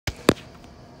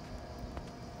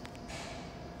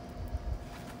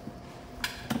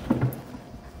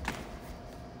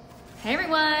Hey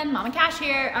everyone, Mama Cash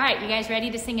here. All right, you guys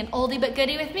ready to sing an oldie but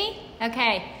goodie with me?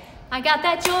 Okay. I got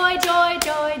that joy, joy,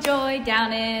 joy, joy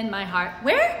down in my heart.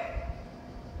 Where?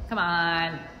 Come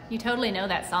on. You totally know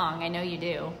that song. I know you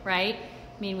do, right?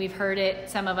 I mean, we've heard it,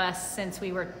 some of us, since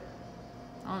we were,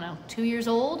 2 years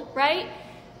old, right?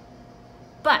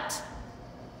 But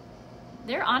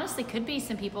there honestly could be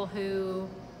some people who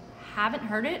haven't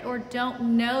heard it or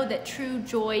don't know that true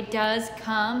joy does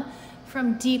come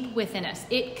from deep within us.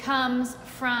 It comes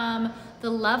from the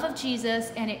love of Jesus,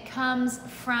 and it comes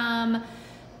from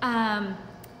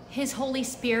His Holy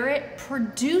Spirit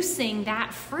producing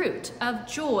that fruit of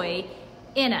joy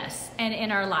in us and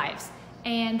in our lives.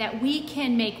 And that we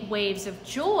can make waves of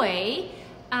joy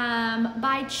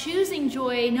by choosing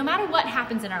joy no matter what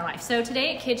happens in our life. So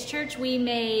today at KidzChurch, we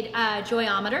made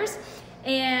joyometers,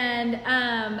 and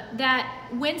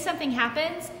that when something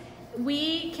happens,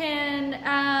 we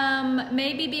can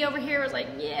maybe be over here was like,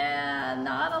 yeah,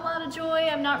 not a lot of joy.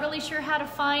 I'm not really sure how to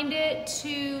find it,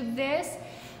 to this.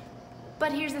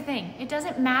 But here's the thing. It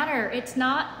doesn't matter.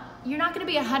 You're not going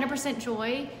to be 100%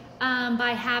 joy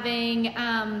by having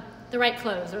the right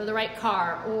clothes or the right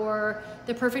car or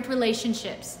the perfect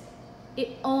relationships.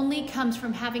 It only comes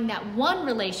from having that one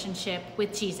relationship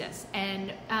with Jesus,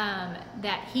 and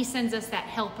that He sends us that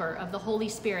helper of the Holy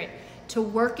Spirit to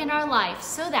work in our life,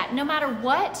 so that no matter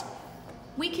what,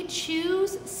 we can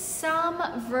choose some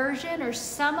version or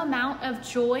some amount of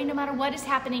joy no matter what is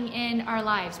happening in our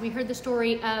lives. We heard the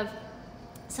story of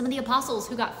some of the apostles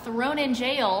who got thrown in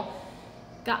jail,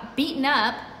 got beaten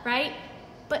up, right?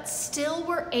 But still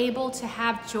were able to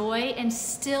have joy and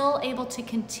still able to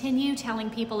continue telling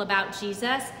people about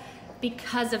Jesus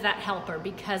because of that helper,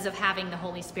 because of having the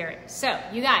Holy Spirit. So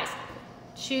you guys,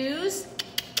 choose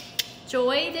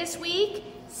joy this week.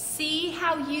 See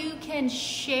how you can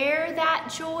share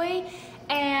that joy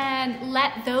and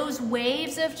let those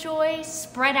waves of joy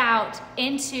spread out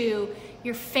into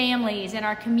your families and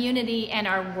our community and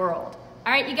our world.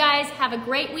 All right, you guys, have a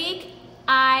great week.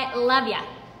 I love ya.